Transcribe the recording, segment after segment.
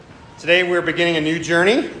Today we're beginning a new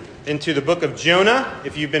journey into the book of Jonah.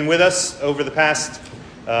 If you've been with us over the past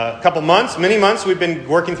many months, we've been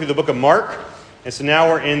working through the book of Mark. And so now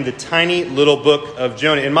we're in the tiny little book of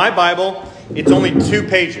Jonah. In my Bible, it's only 2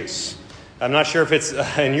 pages. I'm not sure if it's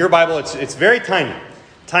in your Bible. It's very tiny.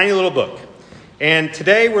 Tiny little book. And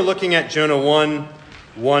today we're looking at Jonah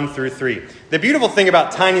 1 through 3. The beautiful thing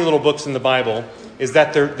about tiny little books in the Bible is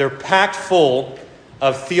that they're packed full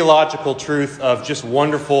of theological truth, of just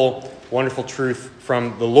wonderful truth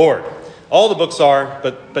from the Lord. All the books are,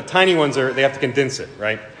 but tiny ones they have to condense it,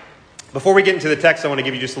 right? Before we get into the text, I want to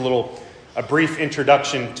give you just a brief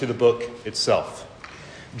introduction to the book itself.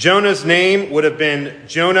 Jonah's name would have been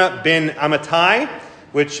Jonah ben Amittai,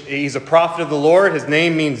 which he's a prophet of the Lord. His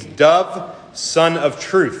name means dove, son of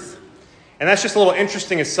truth. And that's just a little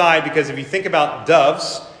interesting aside, because if you think about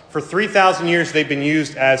doves, for 3,000 years they've been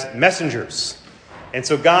used as messengers. And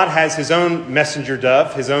so God has his own messenger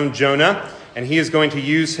dove, his own Jonah, and he is going to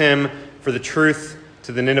use him for the truth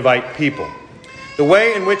to the Ninevite people. The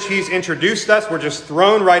way in which he's introduced us, we're just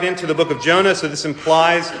thrown right into the book of Jonah, so this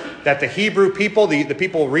implies that the Hebrew people, the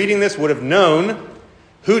people reading this, would have known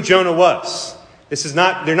who Jonah was.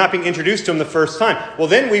 They're not being introduced to him the first time. Well,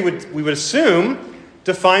 then we would assume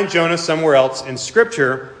to find Jonah somewhere else in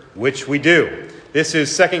Scripture, which we do. This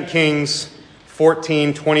is 2 Kings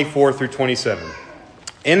 14, 24 through 27.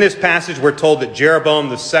 In this passage, we're told that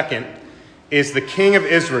Jeroboam II is the king of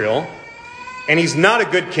Israel, and he's not a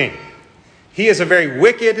good king. He is a very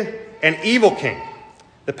wicked and evil king.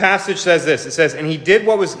 The passage says this. It says, "And he did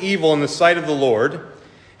what was evil in the sight of the Lord.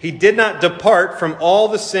 He did not depart from all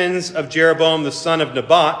the sins of Jeroboam the son of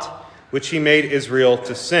Nebat, which he made Israel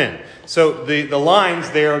to sin." So the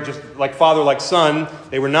lines there are just like father, like son.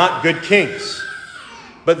 They were not good kings.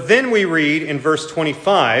 But then we read in verse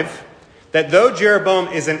 25 that though Jeroboam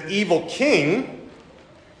is an evil king,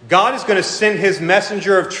 God is going to send his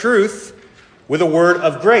messenger of truth with a word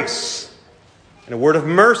of grace and a word of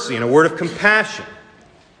mercy and a word of compassion.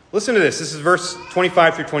 Listen to this. This is verse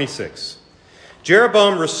 25 through 26.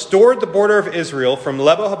 "Jeroboam restored the border of Israel from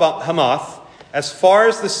Lebo-Hamath as far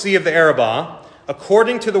as the sea of the Arabah,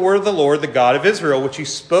 according to the word of the Lord, the God of Israel, which he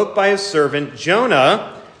spoke by his servant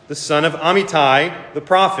Jonah, the son of Amittai, the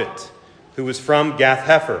prophet, who was from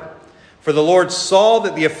Gath-Hepher. For the Lord saw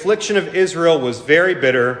that the affliction of Israel was very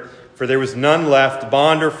bitter, for there was none left,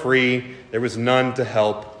 bond or free, there was none to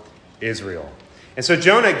help Israel." And so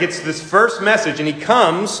Jonah gets this first message, and he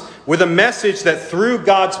comes with a message that through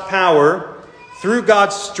God's power, through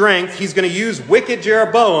God's strength, he's going to use wicked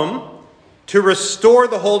Jeroboam to restore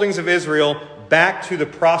the holdings of Israel back to the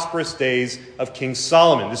prosperous days of King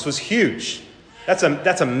Solomon. This was huge. That's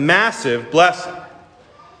a massive blessing.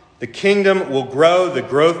 The kingdom will grow,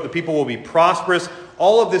 the people will be prosperous.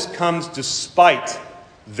 All of this comes despite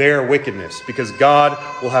their wickedness, because God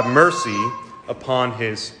will have mercy upon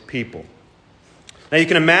his people. Now you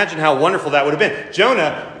can imagine how wonderful that would have been.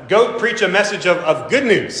 Jonah, go preach a message of good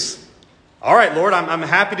news. All right, Lord, I'm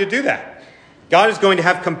happy to do that. God is going to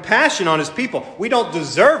have compassion on his people. We don't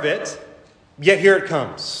deserve it, yet here it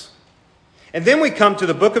comes. And then we come to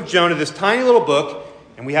the book of Jonah, this tiny little book,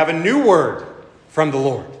 and we have a new word from the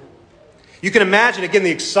Lord. You can imagine, again, the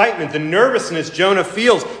excitement, the nervousness Jonah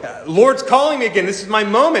feels. Lord's calling me again. This is my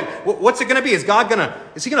moment. What's it going to be? Is he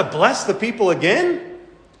going to bless the people again?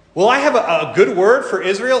 Will I have a good word for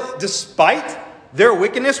Israel despite their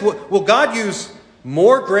wickedness? Will God use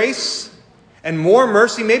more grace and more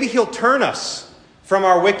mercy? Maybe he'll turn us from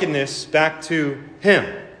our wickedness back to him.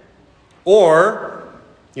 Or,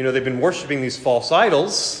 they've been worshiping these false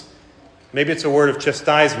idols. Maybe it's a word of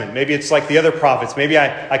chastisement. Maybe it's like the other prophets. Maybe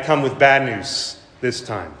I come with bad news this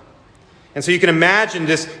time. And so you can imagine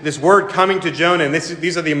this word coming to Jonah, and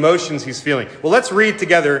these are the emotions he's feeling. Well, let's read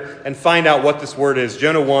together and find out what this word is.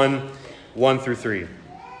 Jonah 1 through 3.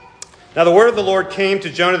 "Now the word of the Lord came to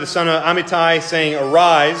Jonah the son of Amittai, saying,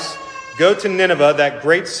 'Arise, go to Nineveh, that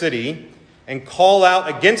great city, and call out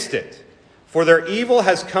against it, for their evil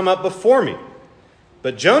has come up before me.'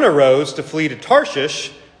 But Jonah rose to flee to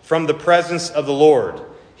Tarshish from the presence of the Lord.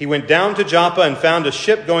 He went down to Joppa and found a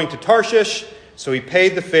ship going to Tarshish, so he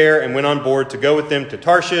paid the fare and went on board to go with them to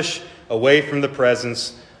Tarshish, away from the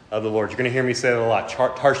presence of the Lord." You're going to hear me say that a lot.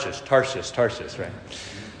 Tarshish, right?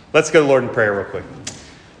 Let's go to the Lord in prayer real quick.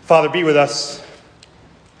 Father, be with us.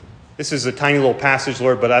 This is a tiny little passage,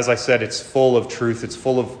 Lord, but as I said, it's full of truth. It's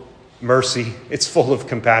full of mercy. It's full of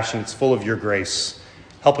compassion. It's full of your grace.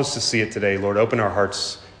 Help us to see it today, Lord. Open our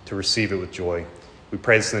hearts to receive it with joy. We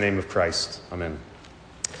pray this in the name of Christ. Amen.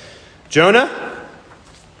 Jonah,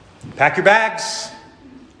 pack your bags.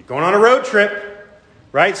 You're going on a road trip,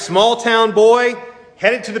 right? Small town boy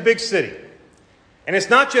headed to the big city. And it's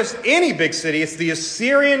not just any big city, it's the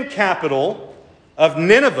Assyrian capital of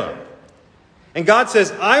Nineveh. And God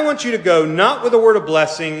says, I want you to go not with a word of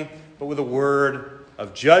blessing, but with a word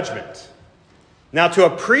of judgment. Now, to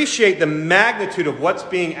appreciate the magnitude of what's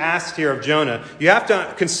being asked here of Jonah, you have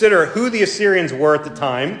to consider who the Assyrians were at the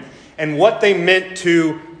time and what they meant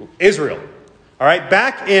to Israel. All right,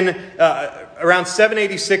 back in around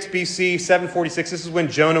 786 BC, 746, this is when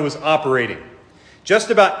Jonah was operating.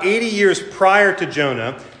 Just about 80 years prior to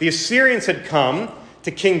Jonah, the Assyrians had come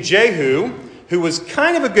to King Jehu, who was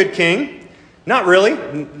kind of a good king. Not really.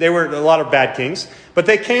 There were a lot of bad kings. But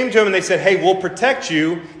they came to him and they said, hey, we'll protect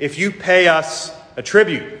you if you pay us a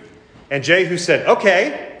tribute. And Jehu said,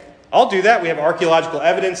 okay, I'll do that. We have archaeological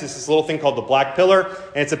evidence. It's this little thing called the Black Pillar.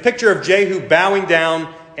 And it's a picture of Jehu bowing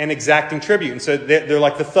down and exacting tribute. And so they're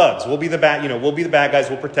like the thugs. We'll be the bad guys.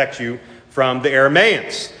 We'll protect you from the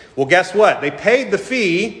Aramaeans. Well, guess what? They paid the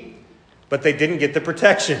fee, but they didn't get the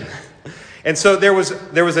protection. And so there was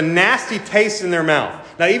a nasty taste in their mouth.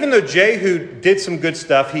 Now, even though Jehu did some good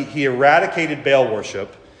stuff, he eradicated Baal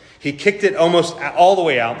worship. He kicked it almost all the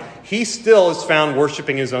way out. He still is found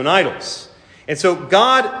worshiping his own idols. And so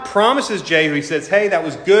God promises Jehu, he says, hey, that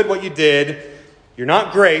was good what you did. You're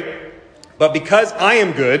not great, but because I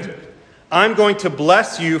am good, I'm going to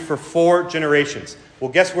bless you for 4 generations.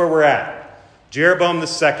 Well, guess where we're at? Jeroboam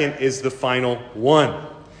II is the final one.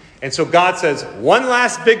 And so God says, one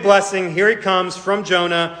last big blessing. Here it comes from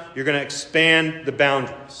Jonah. You're going to expand the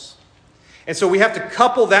boundaries. And so we have to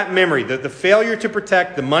couple that memory, the failure to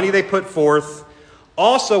protect, the money they put forth,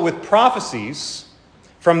 also with prophecies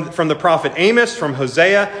from the prophet Amos, from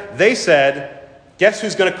Hosea. They said, guess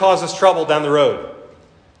who's going to cause us trouble down the road?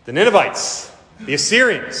 The Ninevites, the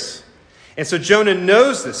Assyrians. And so Jonah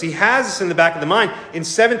knows this. He has this in the back of the mind. In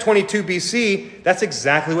 722 BC, that's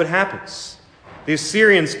exactly what happens. The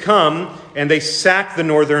Assyrians come and they sack the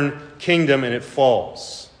northern kingdom and it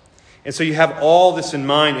falls. And so you have all this in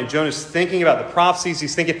mind, and Jonah's thinking about the prophecies.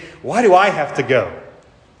 He's thinking, why do I have to go?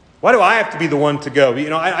 Why do I have to be the one to go?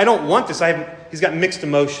 I don't want this. He's got mixed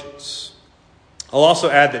emotions. I'll also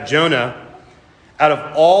add that Jonah, out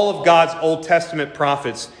of all of God's Old Testament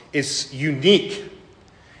prophets, is unique.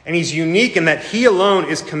 And he's unique in that he alone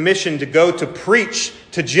is commissioned to go to preach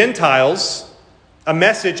to Gentiles a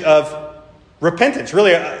message of repentance.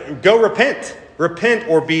 Really, go repent. Repent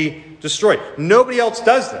or be destroyed. Nobody else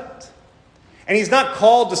does that. And he's not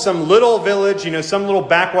called to some little village, some little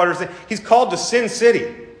backwaters thing. He's called to Sin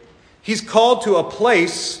City. He's called to a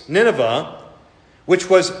place, Nineveh, which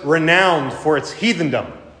was renowned for its heathendom.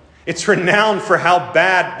 It's renowned for how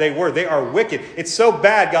bad they were. They are wicked. It's so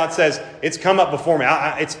bad, God says, it's come up before me.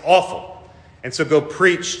 It's awful. And so go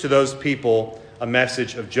preach to those people a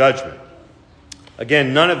message of judgment.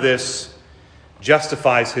 Again, none of this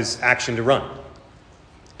justifies his action to run.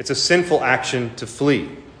 It's a sinful action to flee.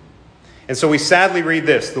 And so we sadly read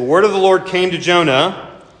this. The word of the Lord came to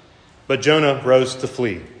Jonah, but Jonah rose to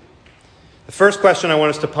flee. The first question I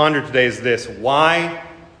want us to ponder today is this. Why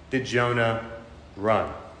did Jonah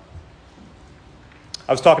run?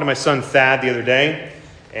 I was talking to my son Thad the other day,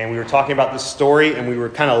 and we were talking about this story, and we were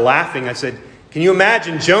kind of laughing. I said, can you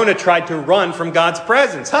imagine Jonah tried to run from God's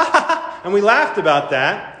presence? And we laughed about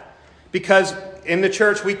that because in the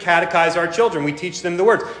church, we catechize our children. We teach them the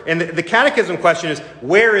words. And the catechism question is,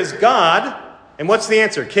 where is God? And what's the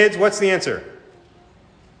answer? Kids, what's the answer?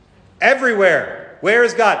 Everywhere. Where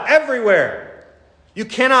is God? Everywhere. You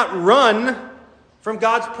cannot run from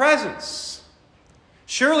God's presence.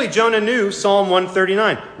 Surely Jonah knew Psalm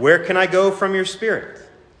 139. Where can I go from your spirit?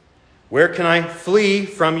 Where can I flee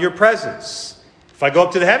from your presence? If I go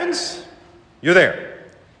up to the heavens, you're there.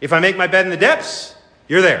 If I make my bed in the depths,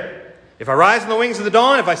 you're there. If I rise on the wings of the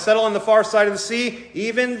dawn, if I settle on the far side of the sea,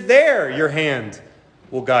 even there your hand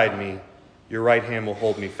will guide me. Your right hand will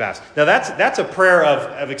hold me fast. Now that's a prayer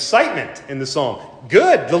of excitement in the psalm.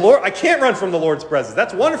 Good, the Lord. I can't run from the Lord's presence.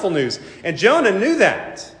 That's wonderful news. And Jonah knew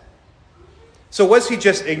that. So was he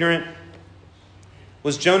just ignorant?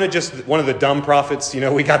 Was Jonah just one of the dumb prophets?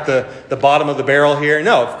 We got the bottom of the barrel here.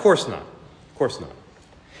 No, of course not. Of course not.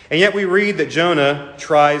 And yet we read that Jonah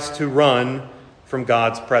tries to run from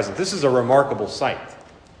God's presence. This is a remarkable sight.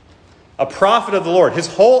 A prophet of the Lord. His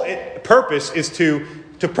whole purpose is to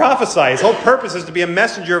prophesy. His whole purpose is to be a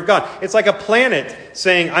messenger of God. It's like a planet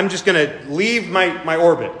saying, I'm just going to leave my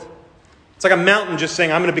orbit. It's like a mountain just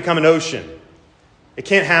saying, I'm going to become an ocean. It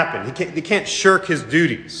can't happen. He can't shirk his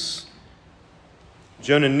duties.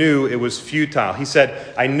 Jonah knew it was futile. He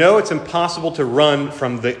said, I know it's impossible to run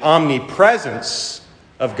from the omnipresence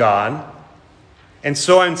of God. And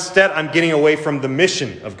so instead, I'm getting away from the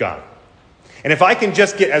mission of God. And if I can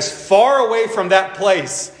just get as far away from that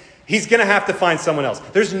place, he's going to have to find someone else.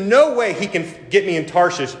 There's no way he can get me in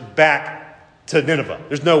Tarshish back to Nineveh.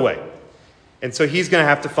 There's no way. And so he's going to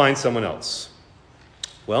have to find someone else.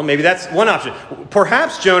 Well, maybe that's one option.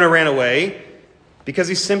 Perhaps Jonah ran away because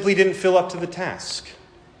he simply didn't fill up to the task.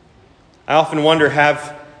 I often wonder,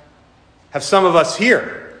 have some of us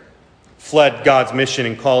here fled God's mission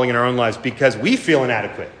and calling in our own lives because we feel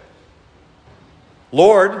inadequate?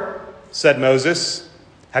 Lord, said Moses,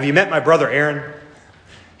 have you met my brother Aaron?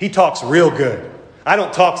 He talks real good. I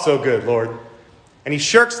don't talk so good, Lord. And he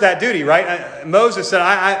shirks that duty, right? Moses said,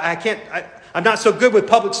 I'm not so good with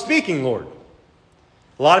public speaking, Lord.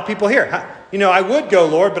 A lot of people here, I would go,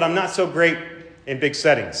 Lord, but I'm not so great in big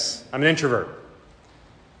settings. I'm an introvert.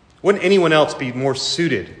 Wouldn't anyone else be more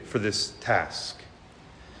suited for this task?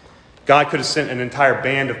 God could have sent an entire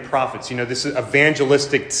band of prophets. This is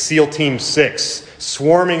evangelistic SEAL Team 6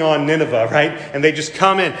 swarming on Nineveh, right? And they just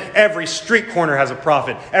come in. Every street corner has a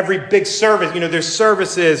prophet. Every big service, there's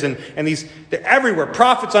services and they're everywhere.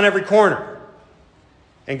 Prophets on every corner.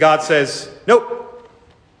 And God says, nope.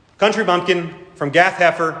 Country bumpkin from Gath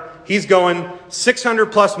Heifer. He's going 600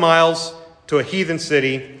 plus miles to a heathen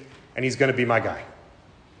city, and he's going to be my guy.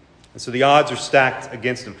 And so the odds are stacked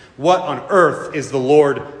against him. What on earth is the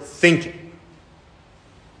Lord thinking?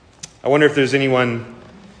 I wonder if there's anyone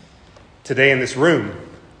today in this room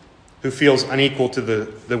who feels unequal to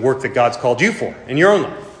the work that God's called you for in your own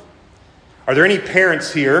life. Are there any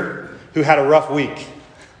parents here who had a rough week?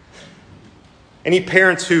 Any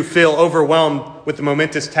parents who feel overwhelmed with the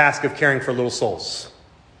momentous task of caring for little souls?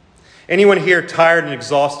 Anyone here tired and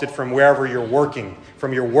exhausted from wherever you're working,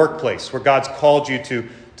 from your workplace, where God's called you to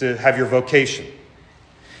have your vocation?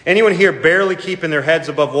 Anyone here barely keeping their heads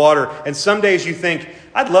above water, and some days you think,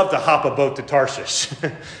 I'd love to hop a boat to Tarshish.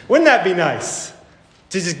 Wouldn't that be nice?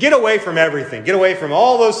 To just get away from everything, get away from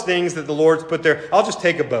all those things that the Lord's put there. I'll just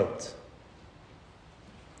take a boat.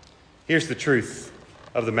 Here's the truth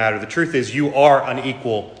of the matter. The truth is you are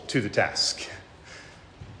unequal to the task.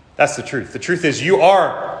 That's the truth. The truth is you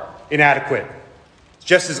are inadequate.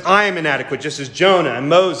 Just as I am inadequate, just as Jonah and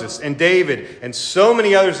Moses and David and so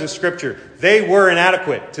many others in Scripture, they were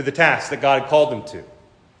inadequate to the task that God had called them to.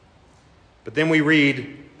 But then we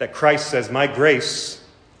read that Christ says, my grace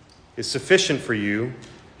is sufficient for you,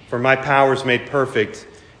 for my power is made perfect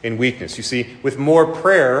in weakness. You see, with more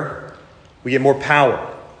prayer, we get more power.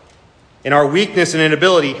 In our weakness and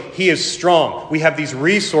inability, He is strong. We have these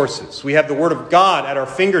resources. We have the Word of God at our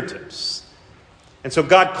fingertips. And so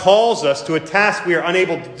God calls us to a task we are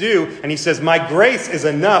unable to do, and He says, my grace is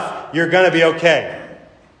enough. You're going to be okay.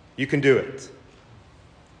 You can do it.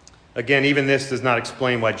 Again, even this does not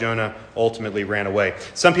explain why Jonah ultimately ran away.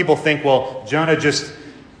 Some people think, well, Jonah just,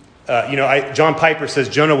 John Piper says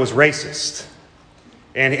Jonah was racist.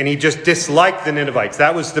 And he just disliked the Ninevites.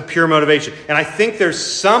 That was the pure motivation. And I think there's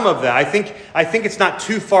some of that. I think it's not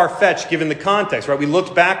too far-fetched given the context, right? We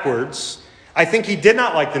looked backwards. I think he did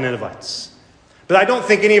not like the Ninevites. But I don't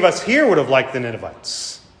think any of us here would have liked the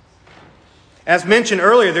Ninevites. As mentioned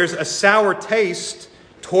earlier, there's a sour taste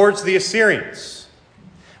towards the Assyrians.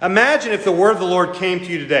 Imagine if the word of the Lord came to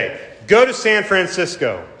you today. Go to San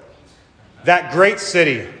Francisco, that great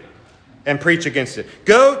city, and preach against it.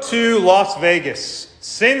 Go to Las Vegas,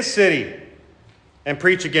 Sin City, and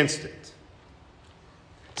preach against it.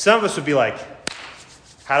 Some of us would be like,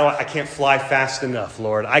 I can't fly fast enough,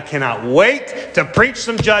 Lord. I cannot wait to preach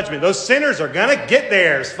some judgment. Those sinners are going to get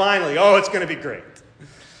theirs finally. Oh, it's going to be great.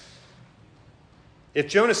 If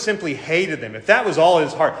Jonah simply hated them, if that was all in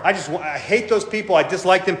his heart, I hate those people, I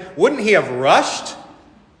dislike them, wouldn't he have rushed?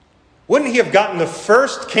 Wouldn't he have gotten the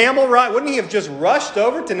first camel ride? Wouldn't he have just rushed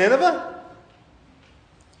over to Nineveh?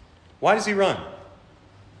 Why does he run?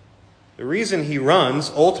 The reason he runs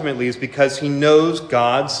ultimately is because he knows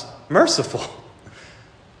God's merciful.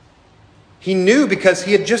 He knew because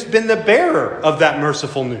he had just been the bearer of that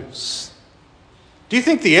merciful news. Do you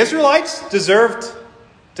think the Israelites deserved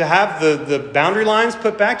to have the boundary lines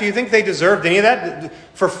put back? Do you think they deserved any of that?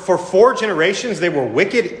 For 4 generations, they were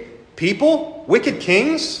wicked people, wicked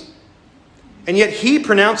kings. And yet he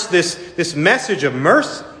pronounced this message of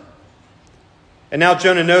mercy. And now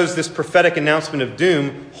Jonah knows this prophetic announcement of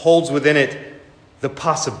doom holds within it the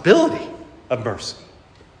possibility of mercy.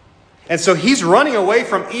 And so he's running away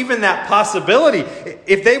from even that possibility.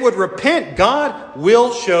 If they would repent, God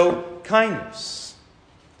will show kindness.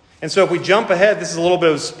 And so if we jump ahead, this is a little bit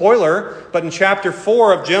of a spoiler, but in chapter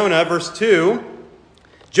 4 of Jonah, verse 2,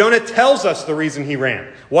 Jonah tells us the reason he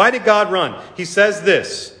ran. Why did God run? He says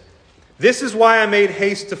this, "This is why I made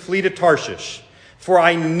haste to flee to Tarshish, For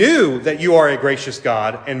I knew that you are a gracious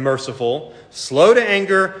God and merciful, slow to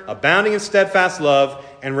anger, abounding in steadfast love,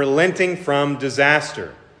 and relenting from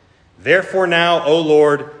disaster. Therefore now, O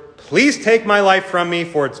Lord, please take my life from me,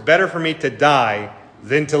 for it's better for me to die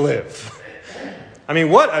than to live. I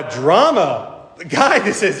mean, what a drama. The guy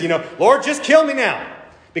that says, Lord, just kill me now,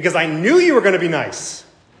 because I knew you were going to be nice.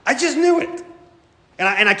 I just knew it.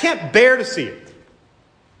 And I can't bear to see it.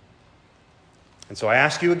 And so I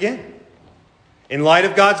ask you again, in light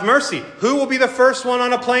of God's mercy, who will be the first one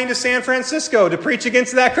on a plane to San Francisco to preach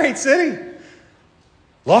against that great city?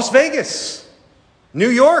 Las Vegas, New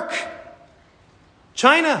York,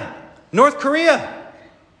 China, North Korea.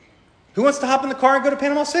 Who wants to hop in the car and go to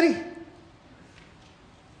Panama City?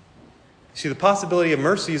 See, the possibility of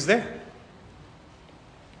mercy is there.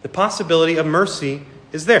 The possibility of mercy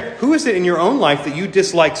is there. Who is it in your own life that you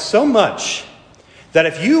dislike so much that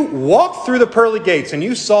if you walked through the pearly gates and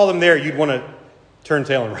you saw them there, you'd want to turn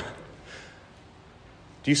tail and run?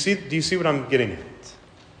 Do you see what I'm getting at?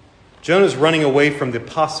 Jonah's running away from the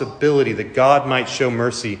possibility that God might show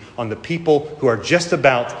mercy on the people who are just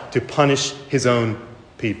about to punish his own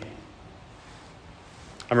people.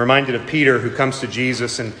 I'm reminded of Peter, who comes to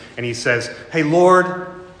Jesus and he says, "Hey, Lord,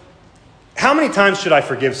 how many times should I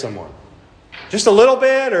forgive someone? Just a little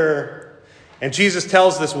bit, or?" And Jesus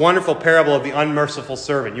tells this wonderful parable of the unmerciful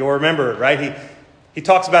servant. You'll remember it, right? He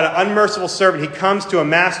talks about an unmerciful servant. He comes to a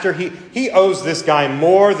master. He owes this guy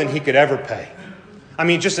more than he could ever pay. I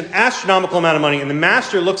mean, just an astronomical amount of money. And the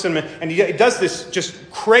master looks at him and he does this just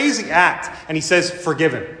crazy act. And he says,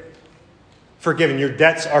 "Forgiven. Forgiven. Your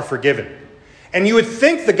debts are forgiven." And you would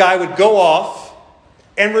think the guy would go off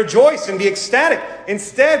and rejoice and be ecstatic.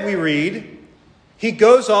 Instead, we read, he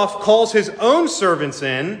goes off, calls his own servants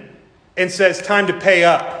in, and says, "Time to pay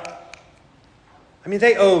up." I mean,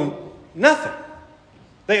 they owe nothing.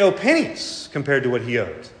 They owe pennies compared to what he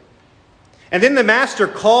owed. And then the master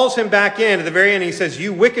calls him back in at the very end. He says,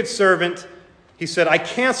 "You wicked servant," he said, "I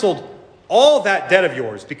canceled all that debt of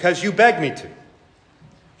yours because you begged me to.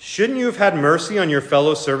 Shouldn't you have had mercy on your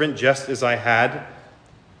fellow servant just as I had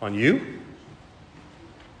on you?"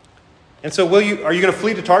 And so are you going to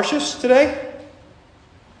flee to Tarshish today?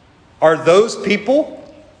 Are those people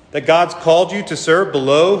that God's called you to serve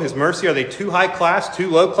below his mercy, are they too high class, too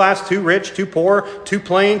low class, too rich, too poor, too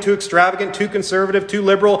plain, too extravagant, too conservative, too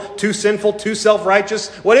liberal, too sinful, too self-righteous?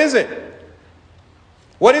 What is it?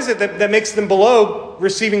 What is it that makes them below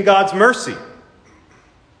receiving God's mercy?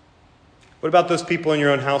 What about those people in your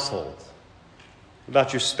own household? What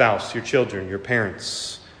about your spouse, your children, your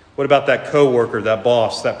parents? What about that coworker, that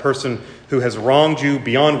boss, that person who has wronged you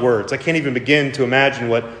beyond words? I can't even begin to imagine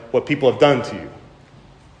what people have done to you.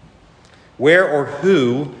 Where or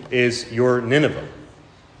who is your Nineveh?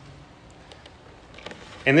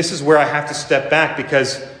 And this is where I have to step back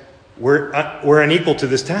because we're unequal to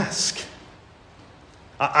this task.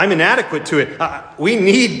 I'm inadequate to it. We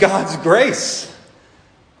need God's grace.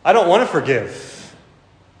 I don't want to forgive.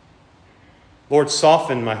 Lord,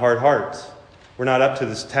 soften my hard heart. We're not up to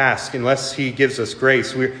this task unless he gives us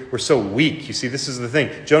grace. We're so weak. You see, this is the thing.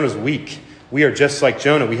 Jonah's weak. We are just like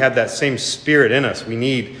Jonah. We have that same spirit in us. We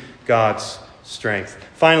need God's strength.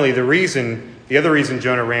 Finally, the other reason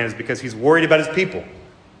Jonah ran is because he's worried about his people.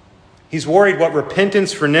 He's worried what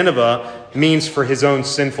repentance for Nineveh means for his own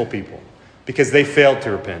sinful people because they failed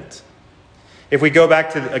to repent. If we go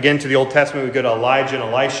back again to the Old Testament, we go to Elijah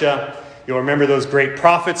and Elisha. You'll remember those great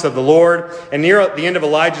prophets of the Lord. And near the end of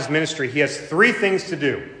Elijah's ministry, he has 3 things to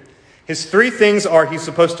do. His 3 things are he's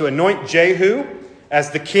supposed to anoint Jehu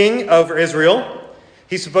as the king over Israel.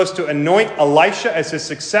 He's supposed to anoint Elisha as his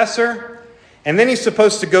successor. And then he's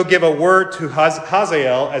supposed to go give a word to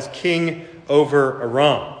Hazael as king over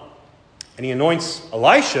Aram. And he anoints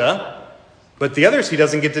Elisha, but the others he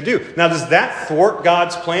doesn't get to do. Now, does that thwart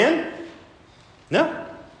God's plan?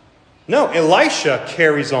 No, Elisha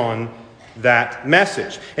carries on that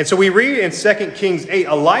message. And so we read in 2 Kings 8,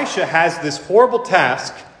 Elisha has this horrible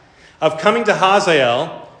task of coming to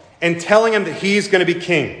Hazael and telling him that he's going to be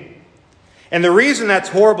king. And the reason that's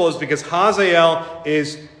horrible is because Hazael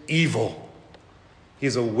is evil.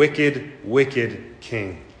 He's a wicked, wicked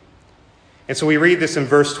king. And so we read this in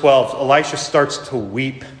verse 12. Elisha starts to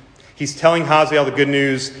weep. He's telling Hazael the good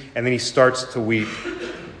news, and then he starts to weep.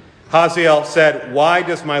 Hazael said, "Why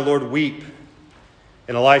does my Lord weep?"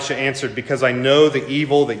 And Elisha answered, "Because I know the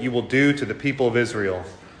evil that you will do to the people of Israel.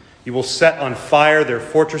 You will set on fire their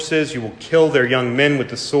fortresses. You will kill their young men with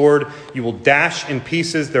the sword. You will dash in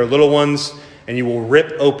pieces their little ones, and you will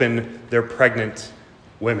rip open their pregnant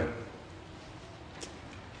women."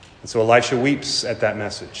 And so Elisha weeps at that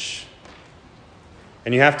message.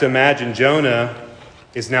 And you have to imagine Jonah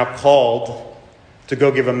is now called to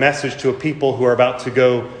go give a message to a people who are about to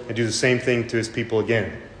go and do the same thing to his people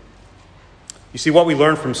again. You see, what we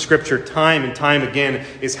learn from Scripture time and time again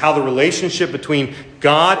is how the relationship between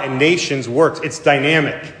God and nations works. It's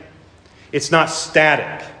dynamic. It's not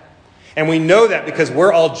static. And we know that because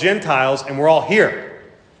we're all Gentiles and we're all here.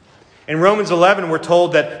 In Romans 11, we're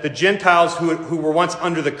told that the Gentiles who were once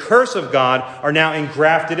under the curse of God are now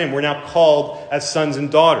engrafted in. We're now called as sons and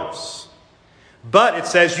daughters. But it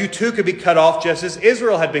says you too could be cut off just as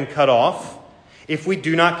Israel had been cut off if we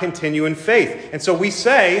do not continue in faith. And so we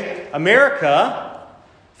say, America,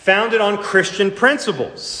 founded on Christian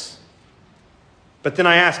principles. But then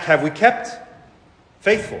I ask, have we kept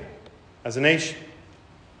faithful as a nation?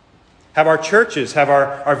 Have our churches, have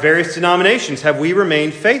our various denominations, have we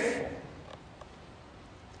remained faithful?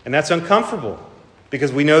 And that's uncomfortable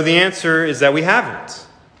because we know the answer is that we haven't.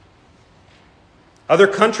 Other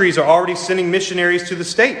countries are already sending missionaries to the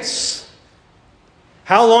States.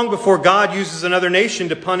 How long before God uses another nation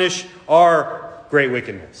to punish our great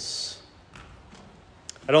wickedness?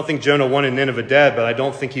 I don't think Jonah wanted Nineveh dead, but I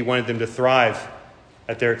don't think he wanted them to thrive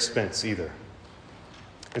at their expense either.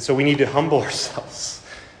 And so we need to humble ourselves.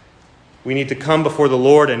 We need to come before the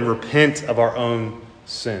Lord and repent of our own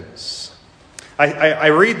sins. I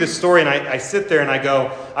read this story and I sit there and I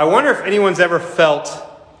go, I wonder if anyone's ever felt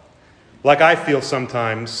like I feel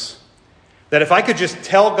sometimes, that if I could just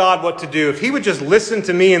tell God what to do, if he would just listen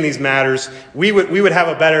to me in these matters, we'd have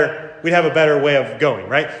a better way of going,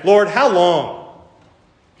 right? Lord, how long?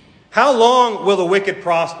 How long will the wicked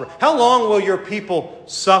prosper? How long will your people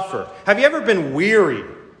suffer? Have you ever been weary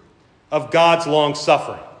of God's long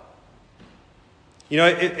suffering? You know,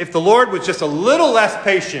 if the Lord was just a little less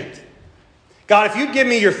patient, God, if you'd give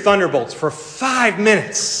me your thunderbolts for 5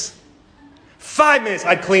 minutes,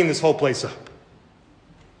 I'd clean this whole place up.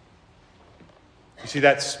 You see,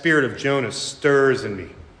 that spirit of Jonah stirs in me.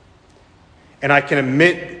 And I can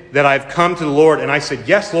admit that I've come to the Lord and I said,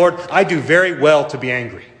 yes, Lord, I do very well to be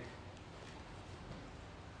angry.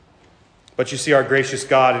 But you see, our gracious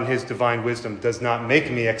God in his divine wisdom does not make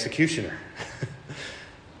me executioner.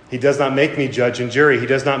 He does not make me judge and jury. He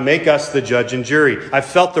does not make us the judge and jury. I've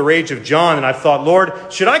felt the rage of John and I've thought,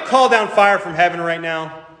 Lord, should I call down fire from heaven right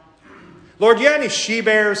now? Lord, do you have any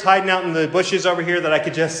she-bears hiding out in the bushes over here that I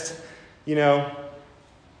could just, have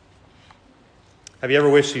you ever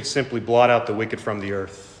wished he'd simply blot out the wicked from the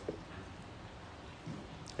earth?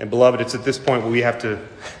 And beloved, it's at this point where we have to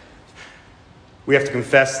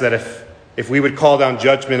confess that if we would call down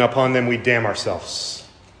judgment upon them, we'd damn ourselves.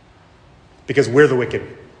 Because we're the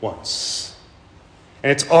wicked ones.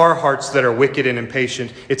 And it's our hearts that are wicked and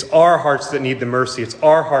impatient. It's our hearts that need the mercy. It's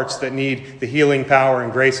our hearts that need the healing power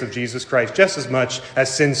and grace of Jesus Christ, just as much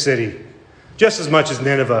as Sin City, just as much as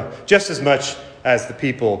Nineveh, just as much as the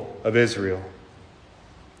people of Israel.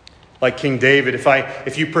 Like King David,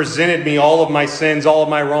 if you presented me all of my sins, all of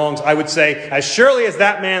my wrongs, I would say, as surely as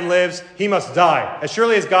that man lives, he must die. As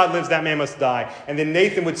surely as God lives, that man must die. And then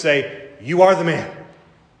Nathan would say, you are the man.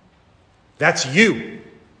 That's you.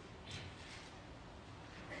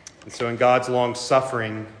 And so in God's long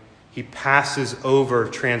suffering, he passes over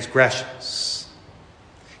transgressions.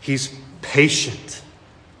 He's patient.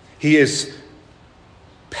 He is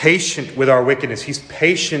patient with our wickedness. He's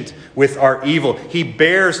patient with our evil. He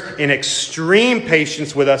bears in extreme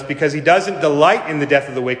patience with us because he doesn't delight in the death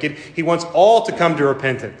of the wicked. He wants all to come to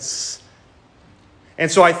repentance.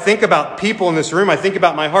 And so I think about people in this room. I think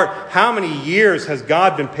about my heart. How many years has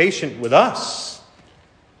God been patient with us?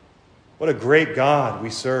 What a great God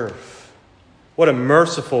we serve. What a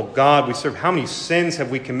merciful God we serve. How many sins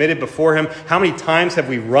have we committed before him? How many times have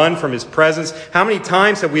we run from his presence? How many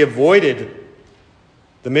times have we avoided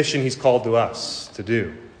the mission he's called to us to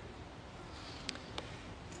do?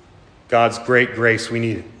 God's great grace, we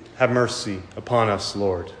need it. Have mercy upon us,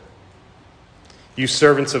 Lord. You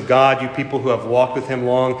servants of God, you people who have walked with him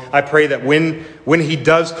long, I pray that when he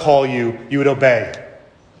does call you, you would obey.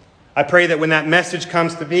 I pray that when that message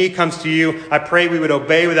comes to me, comes to you, I pray we would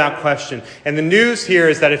obey without question. And the news here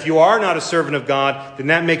is that if you are not a servant of God, then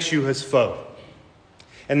that makes you his foe.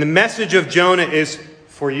 And the message of Jonah is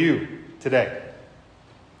for you today.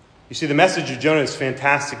 You see, the message of Jonah is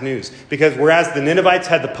fantastic news. Because whereas the Ninevites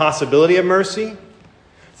had the possibility of mercy,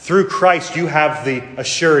 through Christ you have the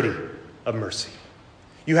assurity of mercy.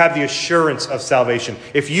 You have the assurance of salvation.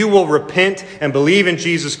 If you will repent and believe in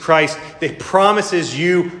Jesus Christ, it promises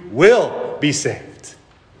you will be saved.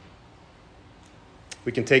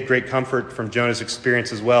 We can take great comfort from Jonah's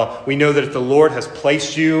experience as well. We know that if the Lord has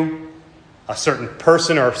placed you a certain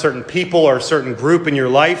person or a certain people or a certain group in your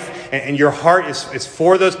life, and your heart is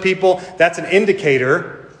for those people, that's an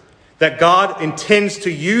indicator that God intends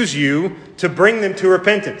to use you to bring them to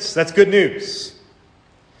repentance. That's good news.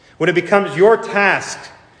 When it becomes your task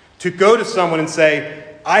to go to someone and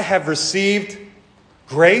say, I have received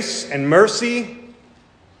grace and mercy,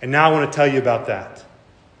 and now I want to tell you about that.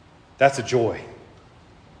 That's a joy.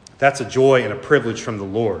 That's a joy and a privilege from the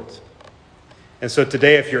Lord. And so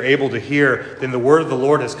today, if you're able to hear, then the word of the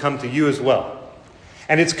Lord has come to you as well.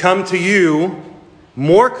 And it's come to you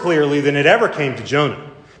more clearly than it ever came to Jonah,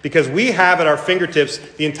 because we have at our fingertips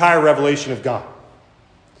the entire revelation of God.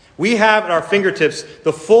 We have at our fingertips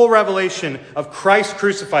the full revelation of Christ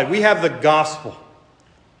crucified. We have the gospel.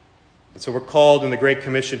 And so we're called in the Great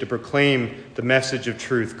Commission to proclaim the message of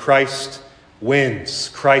truth. Christ wins.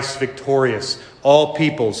 Christ victorious. All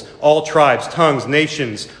peoples, all tribes, tongues,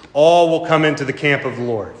 nations, all will come into the camp of the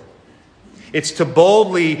Lord. It's to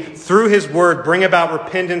boldly, through his word, bring about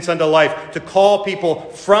repentance unto life, to call people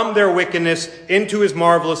from their wickedness into his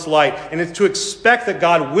marvelous light. And it's to expect that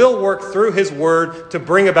God will work through his word to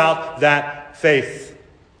bring about that faith.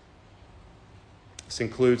 This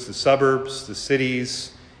includes the suburbs, the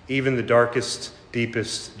cities, even the darkest,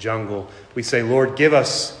 deepest jungle. We say, Lord, give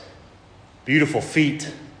us beautiful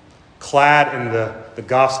feet clad in the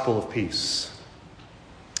gospel of peace.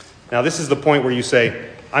 Now, this is the point where you say,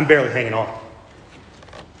 I'm barely hanging on.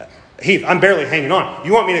 Heath, I'm barely hanging on.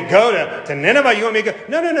 You want me to go to Nineveh? You want me to go?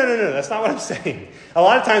 No. That's not what I'm saying. A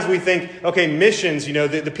lot of times we think, okay, missions,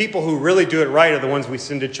 the people who really do it right are the ones we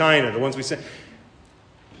send to China, the ones we send.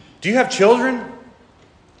 Do you have children?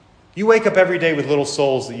 You wake up every day with little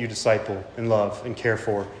souls that you disciple and love and care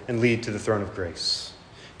for and lead to the throne of grace.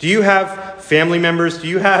 Do you have family members? Do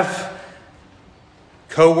you have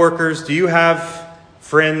co-workers? Do you have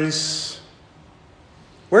friends?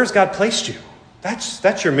 Where has God placed you?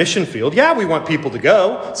 That's your mission field. Yeah, we want people to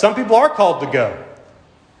go. Some people are called to go.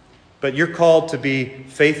 But you're called to be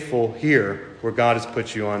faithful here where God has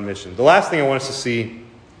put you on mission. The last thing I want us to see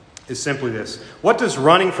is simply this. What does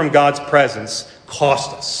running from God's presence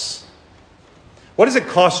cost us? What does it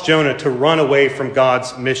cost Jonah to run away from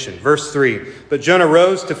God's mission? Verse 3, but Jonah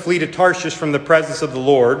rose to flee to Tarshish from the presence of the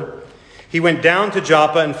Lord. He went down to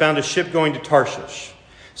Joppa and found a ship going to Tarshish.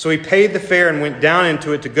 So he paid the fare and went down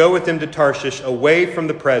into it to go with them to Tarshish, away from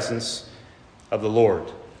the presence of the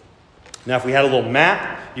Lord. Now, if we had a little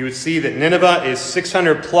map, you would see that Nineveh is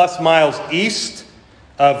 600 plus miles east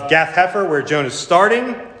of Gath-Hepher, where Jonah's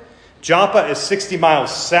starting. Joppa is 60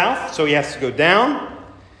 miles south, so he has to go down.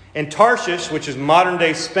 And Tarshish, which is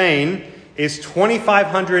modern-day Spain, is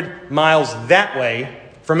 2,500 miles that way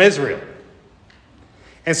from Israel.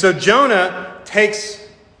 And so Jonah takes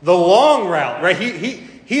the long route, right?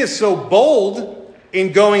 He is so bold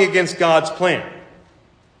in going against God's plan.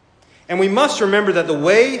 And we must remember that the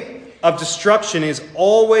way of destruction is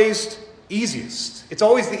always easiest. It's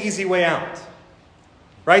always the easy way out.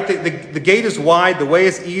 Right? The gate is wide, the way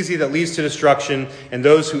is easy that leads to destruction, and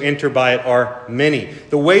those who enter by it are many.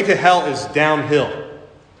 The way to hell is downhill.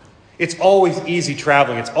 It's always easy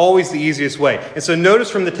traveling. It's always the easiest way. And so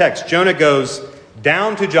notice from the text, Jonah goes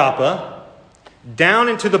down to Joppa, down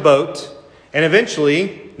into the boat, and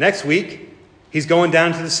eventually, next week, he's going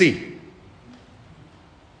down to the sea.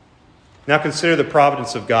 Now consider the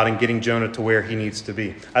providence of God in getting Jonah to where he needs to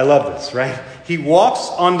be. I love this, right? He walks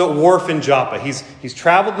on the wharf in Joppa. He's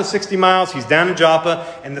traveled the 60 miles. He's down in Joppa.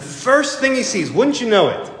 And the first thing he sees, wouldn't you know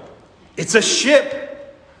it? It's a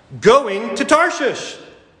ship going to Tarshish.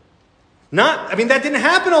 That didn't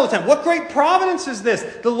happen all the time. What great providence is this?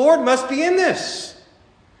 The Lord must be in this.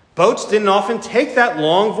 Boats didn't often take that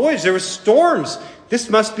long voyage. There were storms. This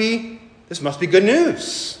must be good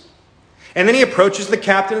news. And then he approaches the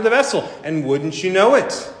captain of the vessel. And wouldn't you know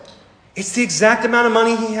it? It's the exact amount of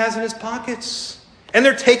money he has in his pockets. And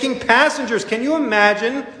they're taking passengers. Can you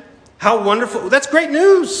imagine how wonderful? That's great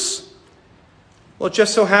news. Well, it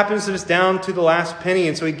just so happens that it's down to the last penny.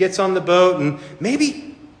 And so he gets on the boat and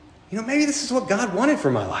maybe this is what God wanted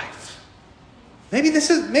for my life. Maybe this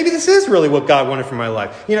is really what God wanted for my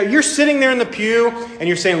life. You're sitting there in the pew and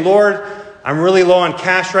you're saying, Lord, I'm really low on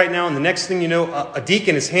cash right now. And the next thing you know, a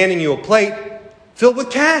deacon is handing you a plate filled with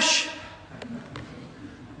cash.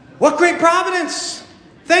 What great providence.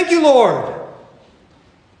 Thank you, Lord.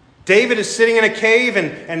 David is sitting in a cave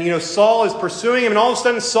and Saul is pursuing him. And all of a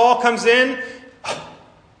sudden Saul comes in.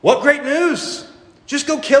 What great news. Just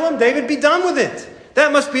go kill him, David. Be done with it.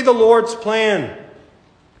 That must be the Lord's plan.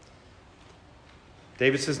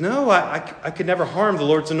 David says, no, I could never harm the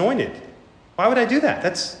Lord's anointed. Why would I do that?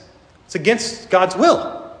 It's against God's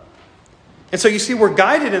will. And so you see, we're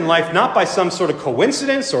guided in life not by some sort of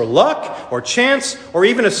coincidence or luck or chance or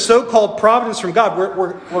even a so-called providence from God.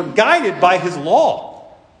 We're guided by His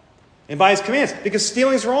law and by His commands, because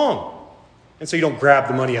stealing's wrong. And so you don't grab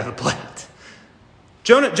the money out of the plate.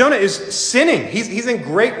 Jonah is sinning. He's in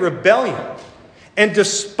great rebellion. And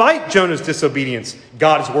despite Jonah's disobedience,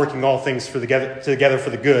 God is working all things together for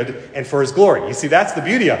the good and for His glory. You see, that's the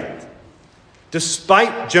beauty of it.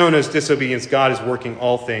 Despite Jonah's disobedience, God is working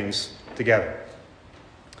all things together.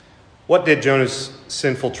 What did Jonah's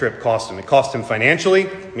sinful trip cost him? It cost him financially.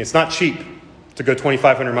 I mean, it's not cheap to go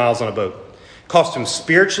 2,500 miles on a boat. It cost him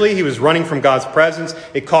spiritually. He was running from God's presence.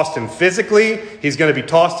 It cost him physically. He's going to be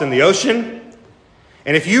tossed in the ocean.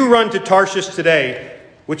 And if you run to Tarshish today,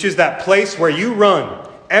 which is that place where you run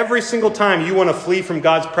every single time you want to flee from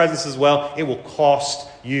God's presence as well, it will cost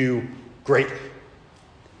you greatly.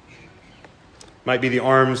 It might be the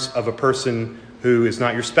arms of a person who is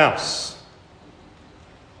not your spouse.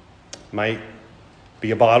 It might be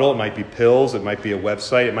a bottle, it might be pills, it might be a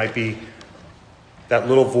website, it might be that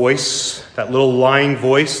little voice, that little lying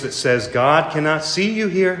voice that says, God cannot see you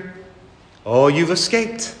here. Oh, you've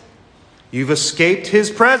escaped. You've escaped His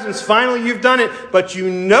presence. Finally, you've done it, but you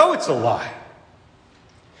know it's a lie.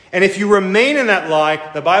 And if you remain in that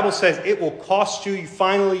lie, the Bible says it will cost you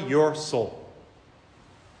finally your soul.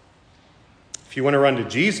 If you want to run to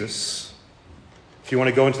Jesus, if you want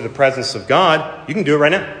to go into the presence of God, you can do it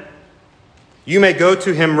right now. You may go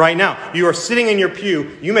to Him right now. You are sitting in your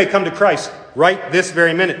pew. You may come to Christ right this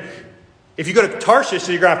very minute. If you go to Tarshish,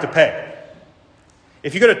 you're going to have to pay.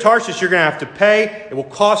 If you go to Tarshish, you're going to have to pay. It will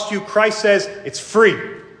cost you. Christ says it's free.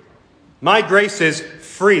 My grace is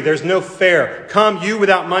free. There's no fare. Come, you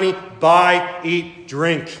without money, buy, eat,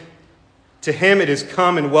 drink. To Him it is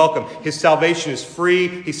come and welcome. His salvation is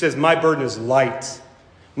free. He says, my burden is light.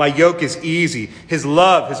 My yoke is easy. His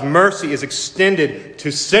love, His mercy is extended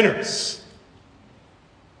to sinners.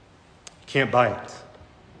 You can't buy it.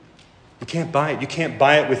 You can't buy it. You can't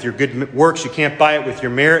buy it with your good works. You can't buy it with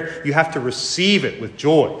your merit. You have to receive it with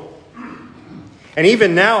joy. And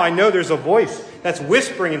even now, I know there's a voice that's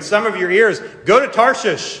whispering in some of your ears, go to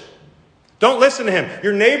Tarshish. Don't listen to him.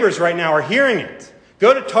 Your neighbors right now are hearing it.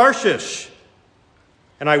 Go to Tarshish.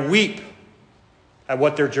 And I weep at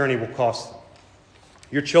what their journey will cost them.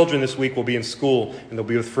 Your children this week will be in school, and they'll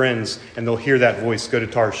be with friends, and they'll hear that voice, go to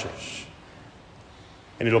Tarshish.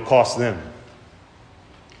 And it'll cost them.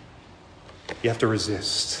 You have to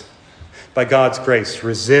resist. By God's grace,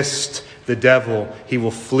 resist the devil. He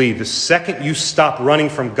will flee. The second you stop running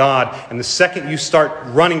from God and the second you start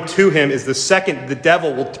running to Him is the second the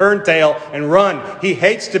devil will turn tail and run. He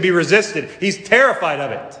hates to be resisted. He's terrified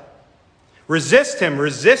of it. Resist him.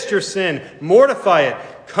 Resist your sin. Mortify it.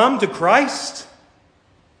 Come to Christ.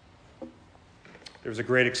 There's a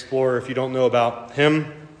great explorer. If you don't know about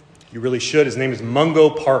him, you really should. His name is Mungo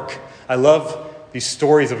Park. I love these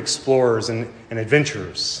stories of explorers and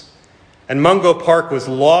adventurers. And Mungo Park was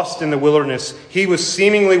lost in the wilderness. He was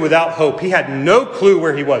seemingly without hope. He had no clue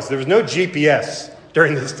where he was. There was no GPS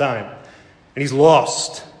during this time. And he's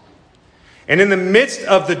lost. And in the midst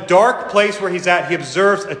of the dark place where he's at, he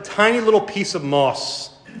observes a tiny little piece of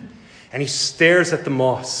moss. And he stares at the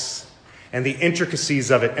moss and the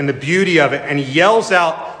intricacies of it and the beauty of it. And he yells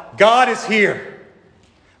out, God is here.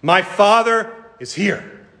 My Father is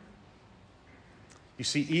here. You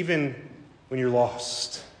see, even when you're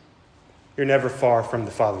lost, you're never far from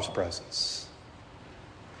the Father's presence.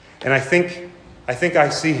 And I think I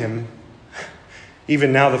see him.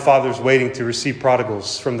 Even now the Father's waiting to receive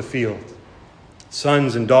prodigals from the field.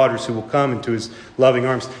 Sons and daughters who will come into his loving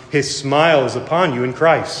arms. His smile is upon you in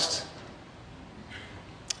Christ.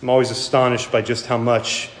 I'm always astonished by just how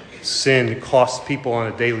much sin costs people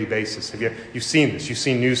on a daily basis. You've seen this. You've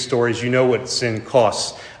seen news stories. You know what sin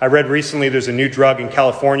costs. I read recently there's a new drug in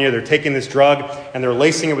California. They're taking this drug and they're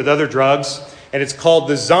lacing it with other drugs. And it's called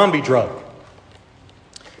the zombie drug.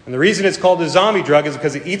 And the reason it's called the zombie drug is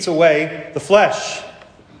because it eats away the flesh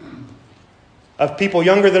of people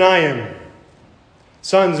younger than I am.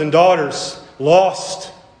 Sons and daughters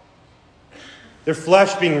lost. Their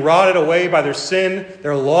flesh being rotted away by their sin.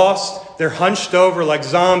 They're lost. They're hunched over like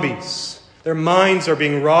zombies. Their minds are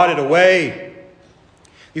being rotted away.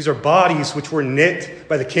 These are bodies which were knit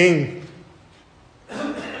by the King.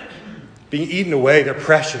 Being eaten away. They're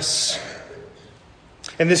precious.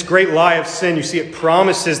 And this great lie of sin, you see, it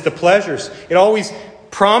promises the pleasures. It always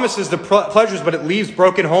promises the pleasures, but it leaves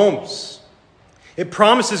broken homes. It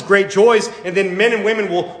promises great joys, and then men and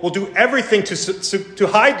women will do everything to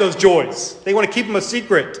hide those joys. They want to keep them a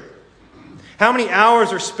secret. How many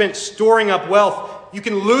hours are spent storing up wealth? You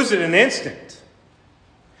can lose it in an instant.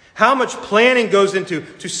 How much planning goes into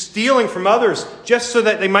stealing from others just so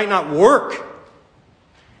that they might not work?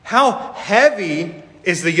 How heavy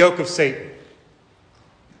is the yoke of Satan?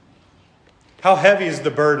 How heavy is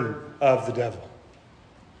the burden of the devil?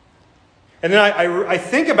 And then I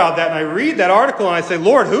think about that and I read that article and I say,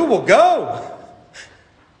 Lord, who will go?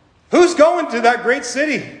 Who's going to that great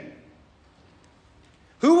city?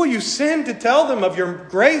 Who will you send to tell them of your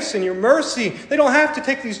grace and your mercy? They don't have to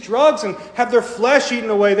take these drugs and have their flesh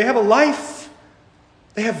eaten away. They have a life.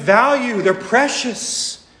 They have value. They're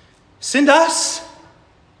precious. Send us.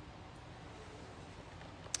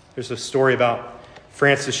 There's a story about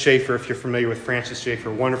Francis Schaeffer, if you're familiar with Francis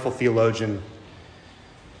Schaeffer, wonderful theologian.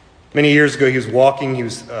 Many years ago, he was walking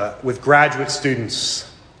with graduate students.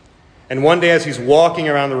 And one day as he's walking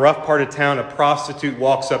around the rough part of town, a prostitute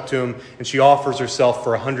walks up to him and she offers herself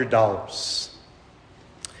for $100.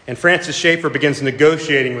 And Francis Schaeffer begins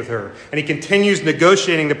negotiating with her. And he continues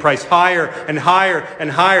negotiating the price higher and higher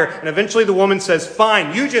and higher. And eventually the woman says,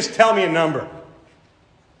 fine, you just tell me a number.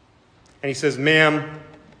 And he says, ma'am,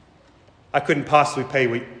 I couldn't possibly pay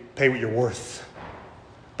what you're worth.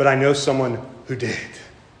 But I know someone who did.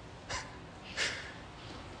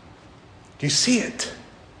 Do you see it?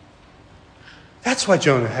 That's why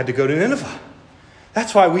Jonah had to go to Nineveh.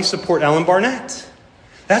 That's why we support Ellen Barnett.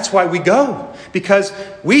 That's why we go. Because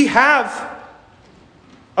we have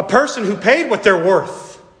a person who paid what they're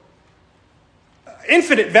worth.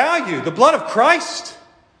 Infinite value. The blood of Christ.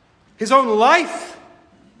 His own life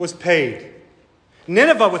was paid.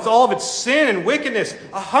 Nineveh, with all of its sin and wickedness,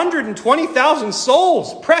 120,000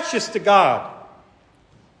 souls, precious to God.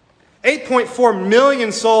 8.4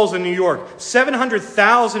 million souls in New York,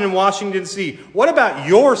 700,000 in Washington, D.C. What about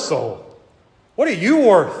your soul? What are you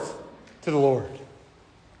worth to the Lord?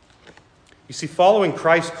 You see, following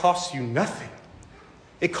Christ costs you nothing.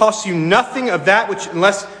 It costs you nothing of that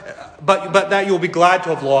but that you will be glad to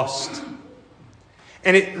have lost.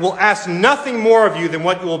 And it will ask nothing more of you than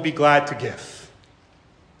what you will be glad to give.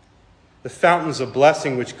 The fountains of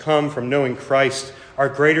blessing which come from knowing Christ are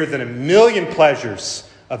greater than 1,000,000 pleasures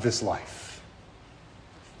of this life.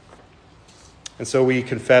 And so we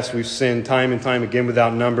confess we've sinned time and time again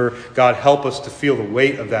without number. God, help us to feel the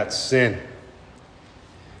weight of that sin.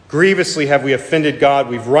 Grievously have we offended God.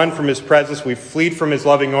 We've run from his presence. We've fled from his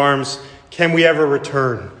loving arms. Can we ever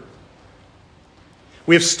return?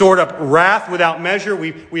 We have stored up wrath without measure.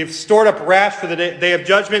 We have stored up wrath for the day of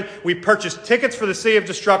judgment. We purchased tickets for the city of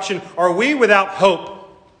destruction. Are we without hope?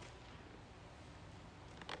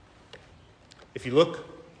 If you look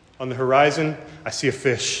on the horizon, I see a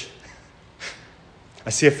fish.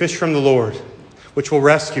 I see a fish from the Lord, which will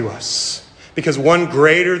rescue us. Because one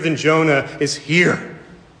greater than Jonah is here.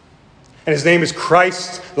 And his name is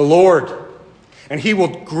Christ the Lord. And he will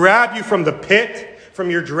grab you from the pit,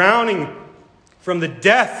 from your drowning, from the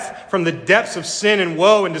depths of sin and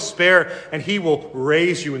woe and despair. And he will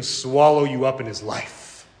raise you and swallow you up in his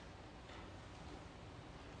life.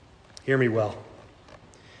 Hear me well.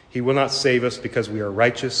 He will not save us because we are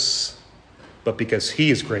righteous, but because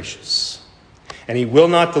he is gracious. And he will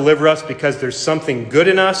not deliver us because there's something good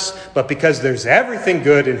in us, but because there's everything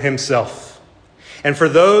good in himself. And for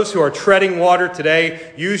those who are treading water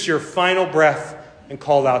today, use your final breath and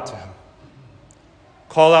call out to him.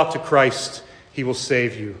 Call out to Christ. He will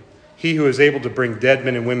save you. He who is able to bring dead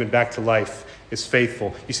men and women back to life is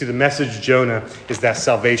faithful. You see, the message of Jonah is that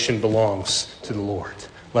salvation belongs to the Lord.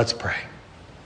 Let's pray.